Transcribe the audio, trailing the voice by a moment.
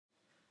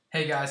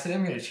Hey guys, today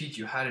I'm going to teach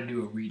you how to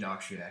do a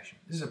redox reaction.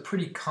 This is a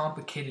pretty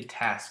complicated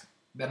task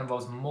that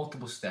involves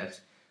multiple steps,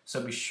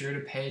 so be sure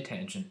to pay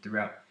attention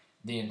throughout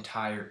the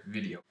entire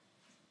video.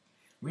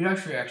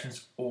 Redox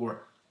reactions,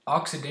 or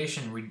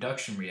oxidation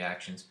reduction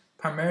reactions,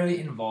 primarily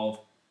involve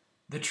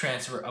the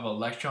transfer of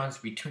electrons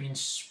between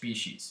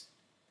species.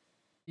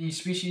 The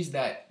species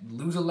that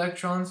lose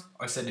electrons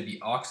are said to be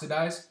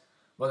oxidized,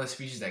 while the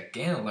species that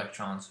gain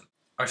electrons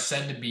are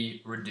said to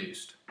be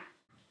reduced.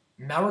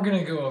 Now we're going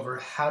to go over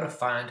how to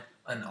find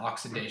an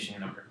oxidation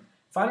number.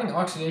 Finding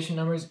oxidation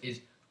numbers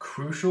is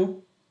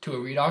crucial to a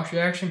redox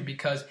reaction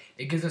because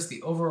it gives us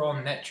the overall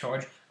net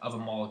charge of a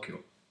molecule.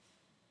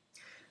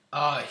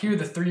 Here are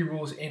the three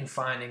rules in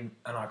finding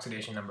an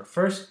oxidation number.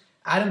 First,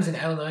 atoms in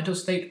elemental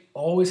state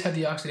always have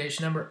the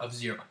oxidation number of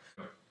 0.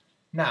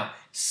 Now,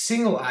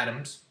 single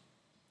atoms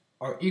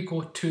are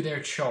equal to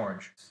their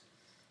charge.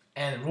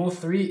 And rule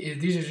 3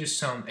 is these are just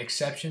some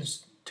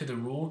exceptions to the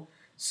rule.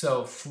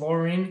 So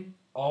fluorine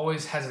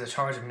always has a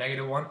charge of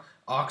 -1,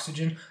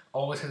 oxygen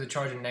always has a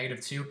charge of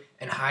 -2,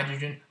 and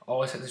hydrogen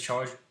always has a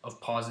charge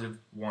of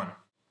 +1.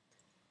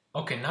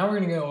 Okay, now we're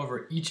going to go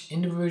over each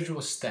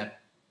individual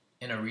step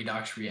in a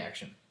redox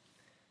reaction.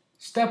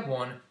 Step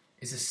 1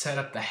 is to set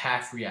up the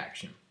half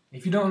reaction.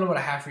 If you don't know what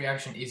a half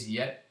reaction is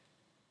yet,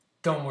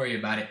 don't worry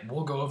about it.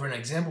 We'll go over an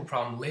example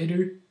problem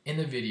later in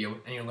the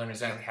video and you'll learn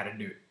exactly how to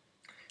do it.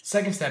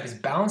 Second step is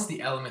balance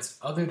the elements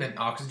other than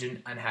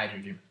oxygen and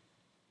hydrogen.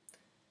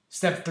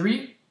 Step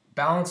 3,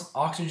 balance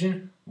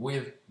oxygen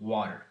with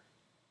water.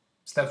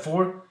 Step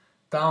 4,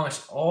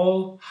 balance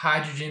all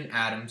hydrogen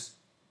atoms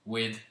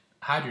with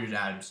hydrogen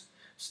atoms.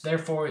 So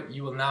therefore,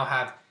 you will now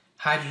have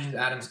hydrogen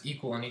atoms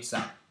equal on each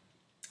side.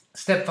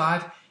 Step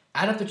 5,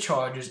 add up the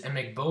charges and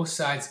make both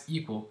sides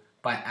equal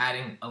by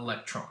adding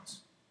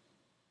electrons.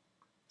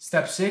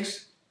 Step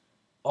 6,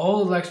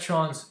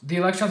 the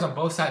electrons on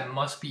both sides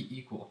must be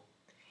equal.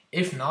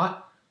 If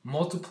not,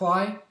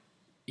 multiply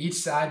each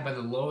side by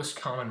the lowest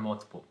common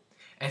multiple.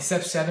 And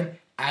step 7,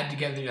 add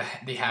together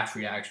the half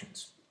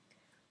reactions.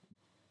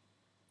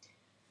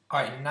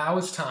 Alright, now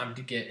it's time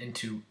to get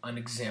into an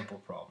example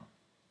problem.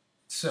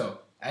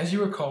 So, as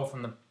you recall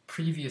from the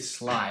previous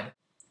slide,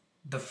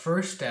 the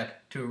first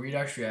step to a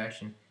redox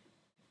reaction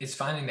is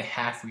finding the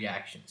half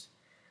reactions.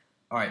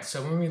 Alright,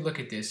 so when we look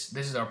at this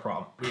is our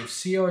problem. We have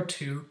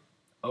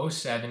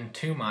Cr2O7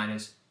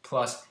 2-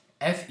 plus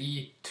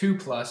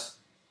Fe2+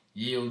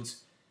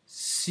 yields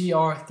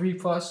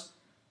Cr3+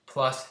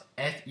 plus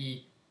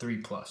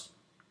Fe3+.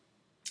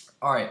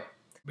 Alright,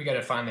 we got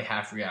to find the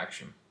half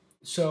reaction.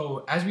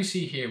 So as we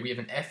see here, we have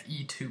an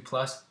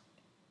Fe2+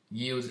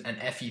 yields an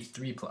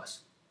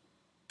Fe3+.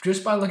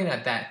 Just by looking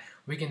at that,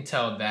 we can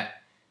tell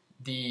that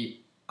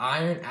the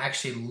iron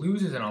actually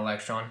loses an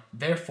electron,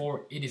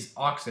 therefore it is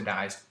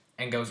oxidized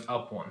and goes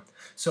up 1.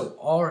 So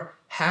our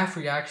half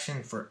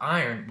reaction for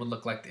iron would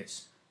look like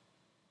this.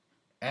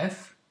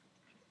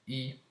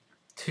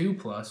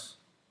 Fe2+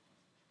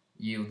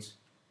 yields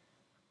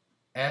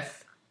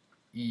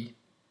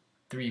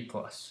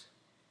Fe3+.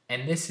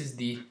 And this is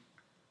the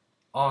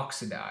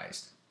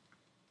oxidized.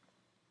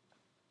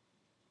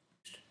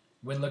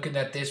 When looking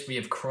at this, we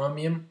have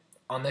chromium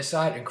on this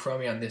side and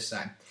chromium on this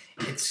side.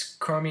 It's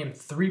chromium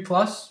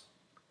 3+,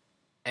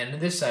 and on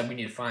this side we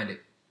need to find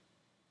it.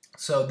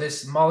 So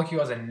this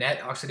molecule has a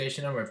net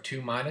oxidation number of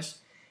 2-.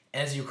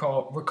 As you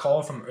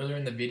recall from earlier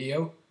in the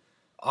video,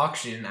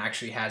 oxygen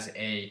actually has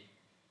a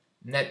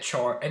net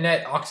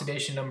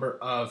oxidation number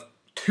of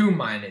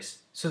 2-.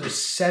 So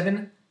there's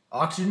 7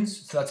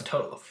 oxygens, so that's a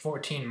total of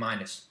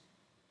 14-.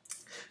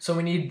 So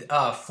we need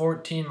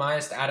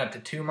 14- to add up to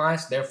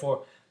 2-.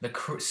 Therefore, the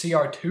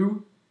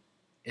Cr2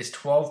 is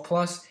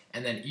 12+,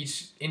 and then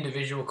each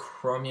individual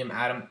chromium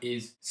atom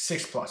is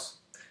 6+.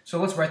 So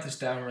let's write this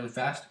down really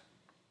fast.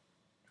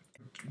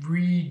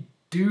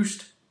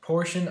 Reduced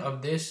portion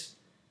of this,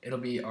 it'll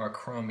be our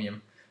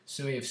chromium.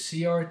 So we have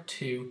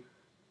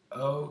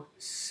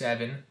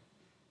Cr2O7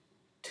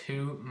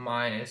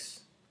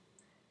 2-,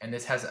 and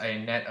this has a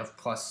net of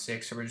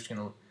 +6, so we're just going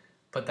to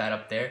put that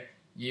up there,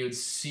 yields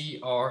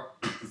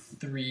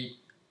Cr3+.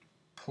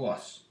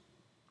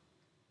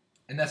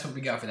 And that's what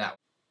we got for that.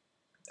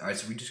 Alright,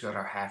 so we just got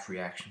our half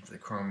reaction for the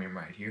chromium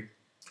right here.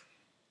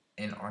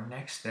 And our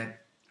next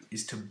step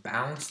is to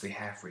balance the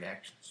half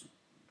reactions.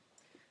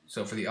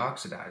 So for the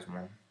oxidized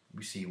one,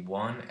 we see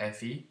 1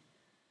 Fe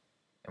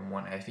and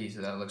 1 Fe,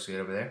 so that looks good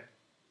over there.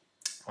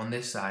 On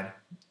this side,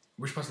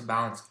 we're supposed to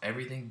balance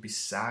everything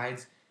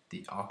besides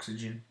the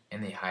oxygen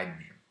and the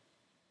hydrogen.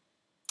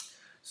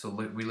 So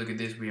we look at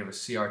this, we have a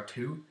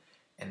Cr2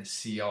 and a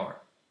Cr.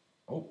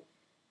 Oh,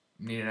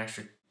 need an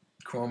extra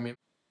chromium.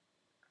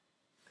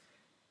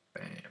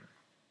 Bam.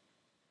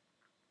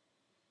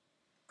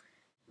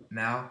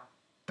 Now,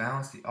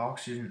 balance the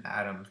oxygen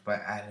atoms by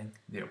adding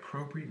the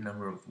appropriate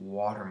number of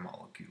water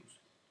molecules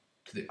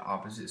to the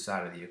opposite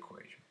side of the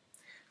equation.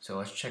 So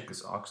let's check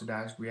this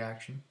oxidized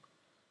reaction.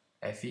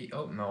 Fe,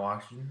 oh, no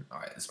oxygen.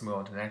 Alright, let's move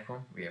on to the next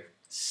one. We have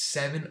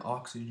 7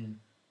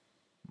 oxygen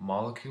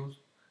molecules,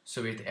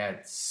 so we have to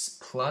add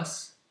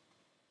plus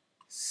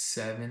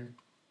 7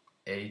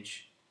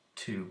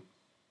 H2O.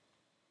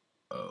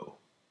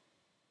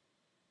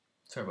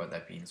 Sorry about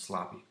that being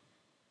sloppy.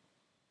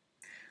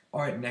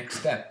 Alright, next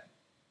step.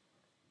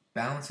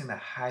 Balancing the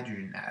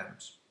hydrogen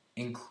atoms,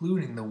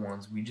 including the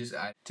ones we just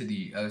added to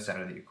the other side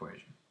of the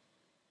equation.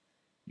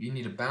 You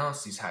need to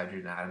balance these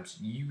hydrogen atoms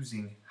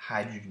using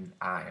hydrogen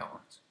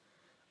ions.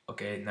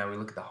 Okay, now we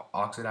look at the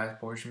oxidized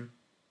portion.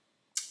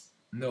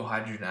 No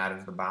hydrogen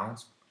atoms to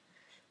balance.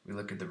 We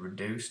look at the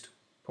reduced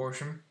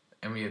portion,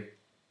 and we have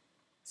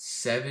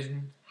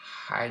 7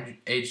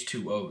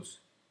 H2Os.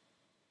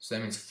 So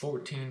that means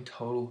 14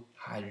 total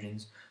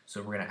hydrogens.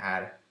 So we're going to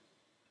add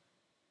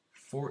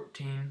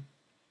 14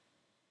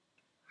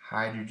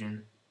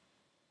 hydrogen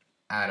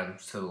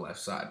atoms to the left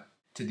side,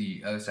 to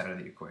the other side of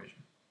the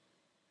equation.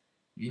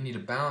 You need to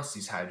balance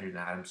these hydrogen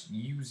atoms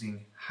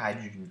using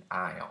hydrogen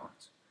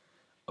ions.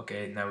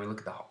 Okay, now we look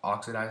at the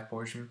oxidized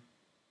portion.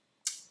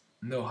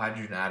 No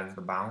hydrogen atoms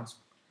to balance.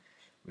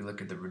 We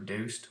look at the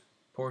reduced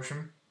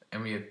portion,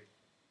 and we have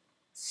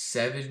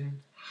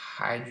 7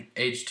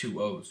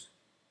 H2Os.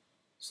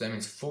 So that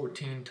means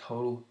 14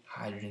 total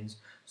hydrogens.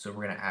 So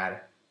we're going to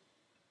add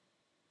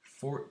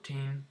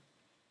 14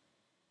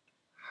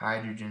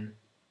 hydrogen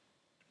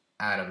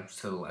atoms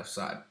to the left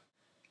side.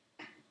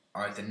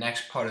 Alright, the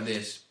next part of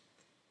this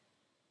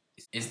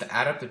is to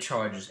add up the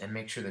charges and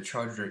make sure the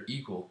charges are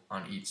equal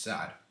on each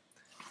side.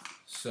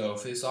 So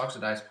for this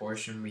oxidized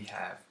portion, we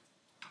have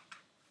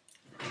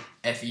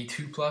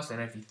Fe2 plus and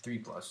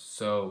Fe3 plus.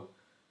 So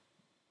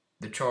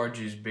the charge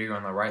is bigger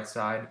on the right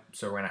side,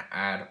 so we're going to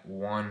add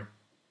 1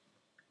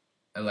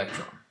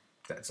 electron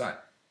to that side.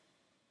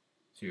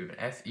 So you have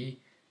an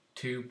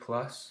Fe2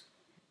 plus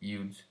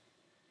yields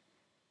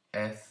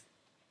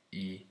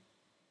Fe3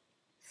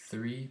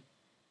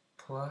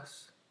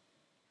 plus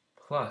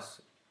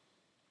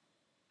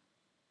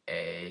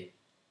an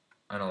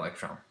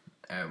electron.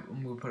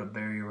 I'm going to put a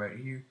barrier right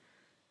here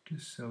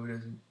just so it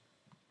doesn't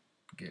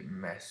get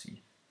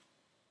messy.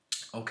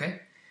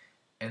 Okay,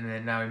 and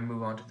then now we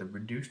move on to the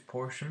reduced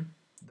portion,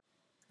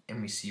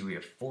 and we see we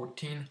have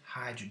 14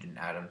 hydrogen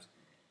atoms,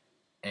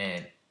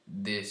 and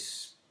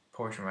this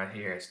portion right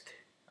here has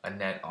a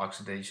net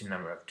oxidation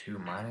number of 2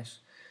 minus.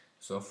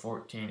 So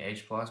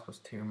 14H plus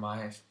 2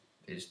 minus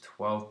is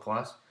 12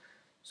 plus.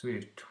 So we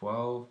have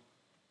 12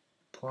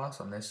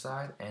 plus on this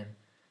side and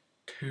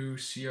 2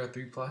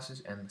 Cr3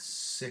 pluses and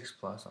 6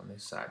 plus on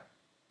this side.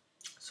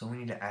 So we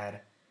need to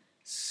add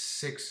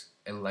 6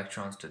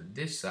 electrons to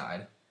this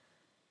side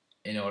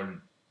in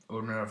order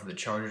for the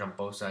charges on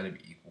both sides to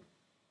be equal.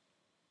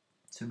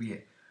 So we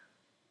get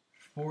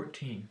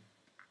 14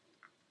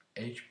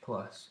 H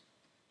plus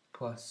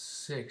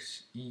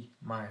 6 E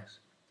minus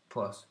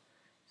plus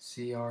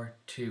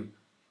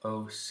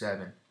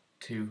Cr2O7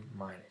 2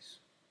 minus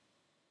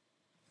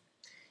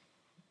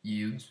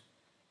yields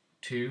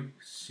 2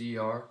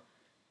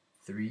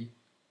 Cr3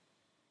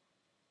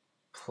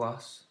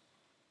 plus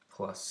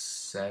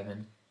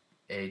 7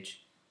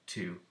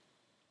 H2O.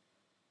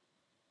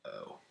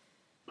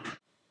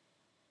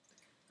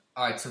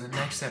 Alright, so the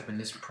next step in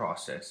this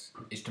process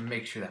is to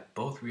make sure that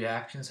both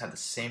reactions have the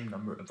same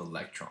number of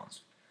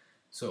electrons.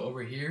 So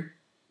over here,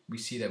 we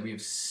see that we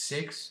have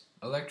 6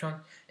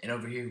 electrons, and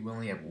over here we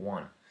only have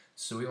 1.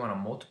 So we want to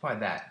multiply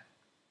that,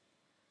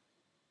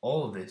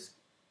 all of this,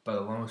 by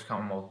the lowest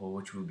common multiple,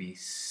 which would be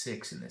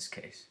 6 in this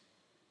case,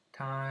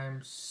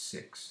 times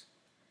 6.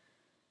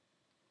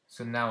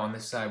 So now on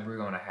this side, we're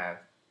going to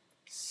have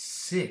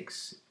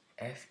 6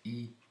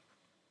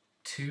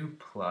 Fe2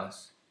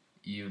 plus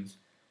yields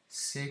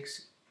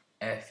 6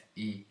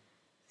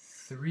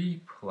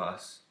 Fe3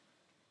 plus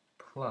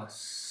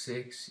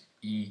 6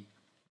 E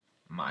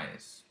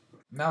minus.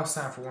 Now it's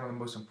time for one of the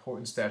most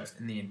important steps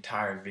in the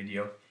entire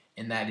video,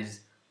 and that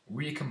is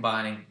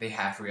recombining the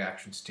half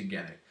reactions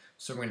together.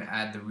 So we're going to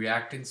add the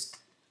reactants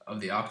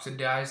of the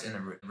oxidized and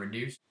the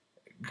reduced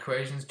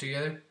equations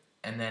together,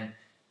 and then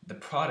the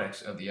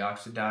products of the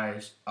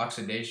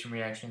oxidation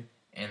reaction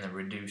and the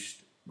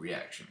reduced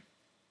reaction.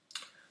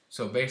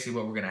 So basically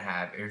what we're going to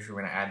have is we're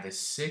going to add this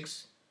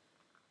 6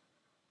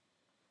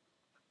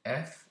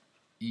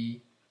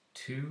 Fe2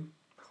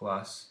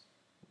 plus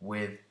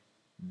with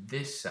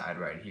this side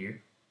right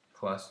here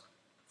plus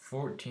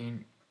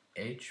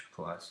 14H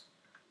plus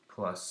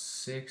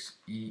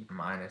 6E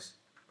minus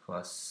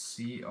plus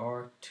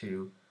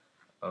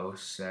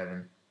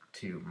Cr2O7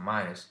 2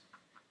 minus.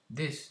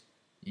 This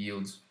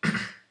yields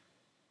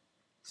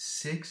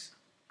 6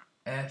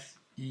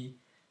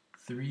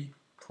 Fe3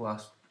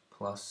 plus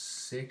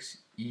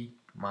 6E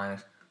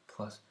minus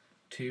plus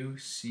 2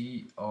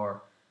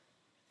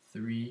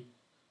 Cr3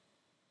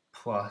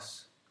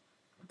 plus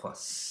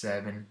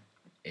 7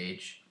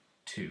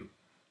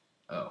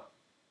 H2O.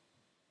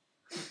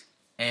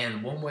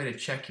 And one way to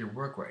check your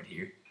work right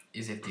here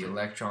is if the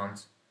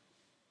electrons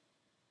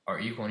are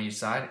equal on each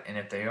side, and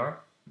if they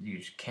are, you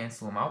just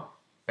cancel them out.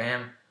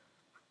 Bam,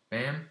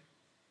 bam.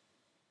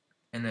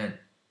 And then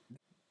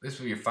this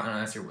will be your final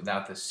answer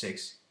without the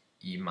 6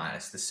 E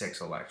minus, the 6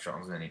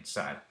 electrons on each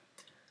side.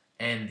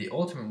 And the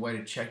ultimate way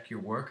to check your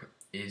work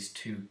is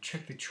to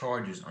check the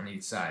charges on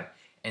each side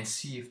and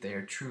see if they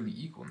are truly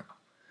equal now.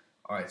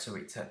 Alright, so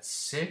it's at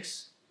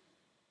 6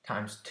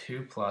 times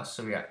 2 plus,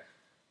 so we got,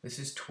 this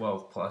is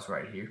 12 plus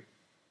right here.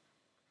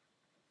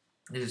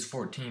 This is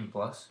 14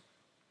 plus,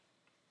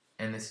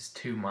 and this is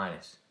 2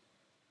 minus.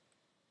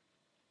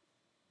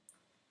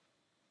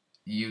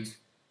 Yields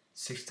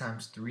 6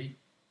 times 3,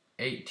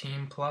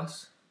 18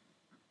 plus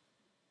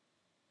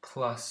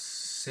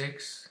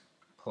 6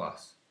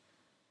 plus.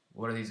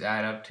 What do these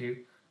add up to?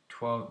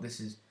 12, this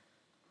is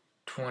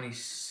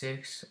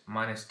 26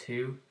 minus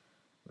 2,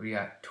 we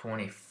got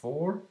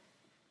 24.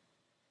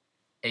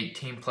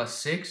 18 plus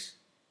 6,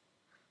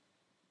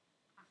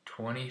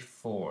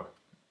 24.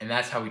 And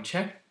that's how we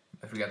check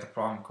if we got the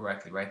problem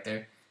correctly right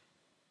there.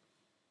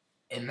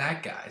 And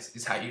that, guys,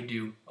 is how you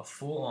do a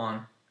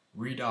full-on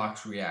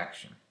redox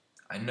reaction.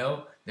 I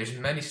know there's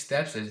many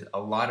steps, there's a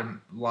lot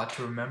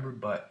to remember,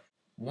 but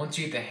once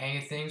you get the hang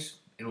of things,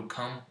 it'll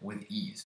come with ease.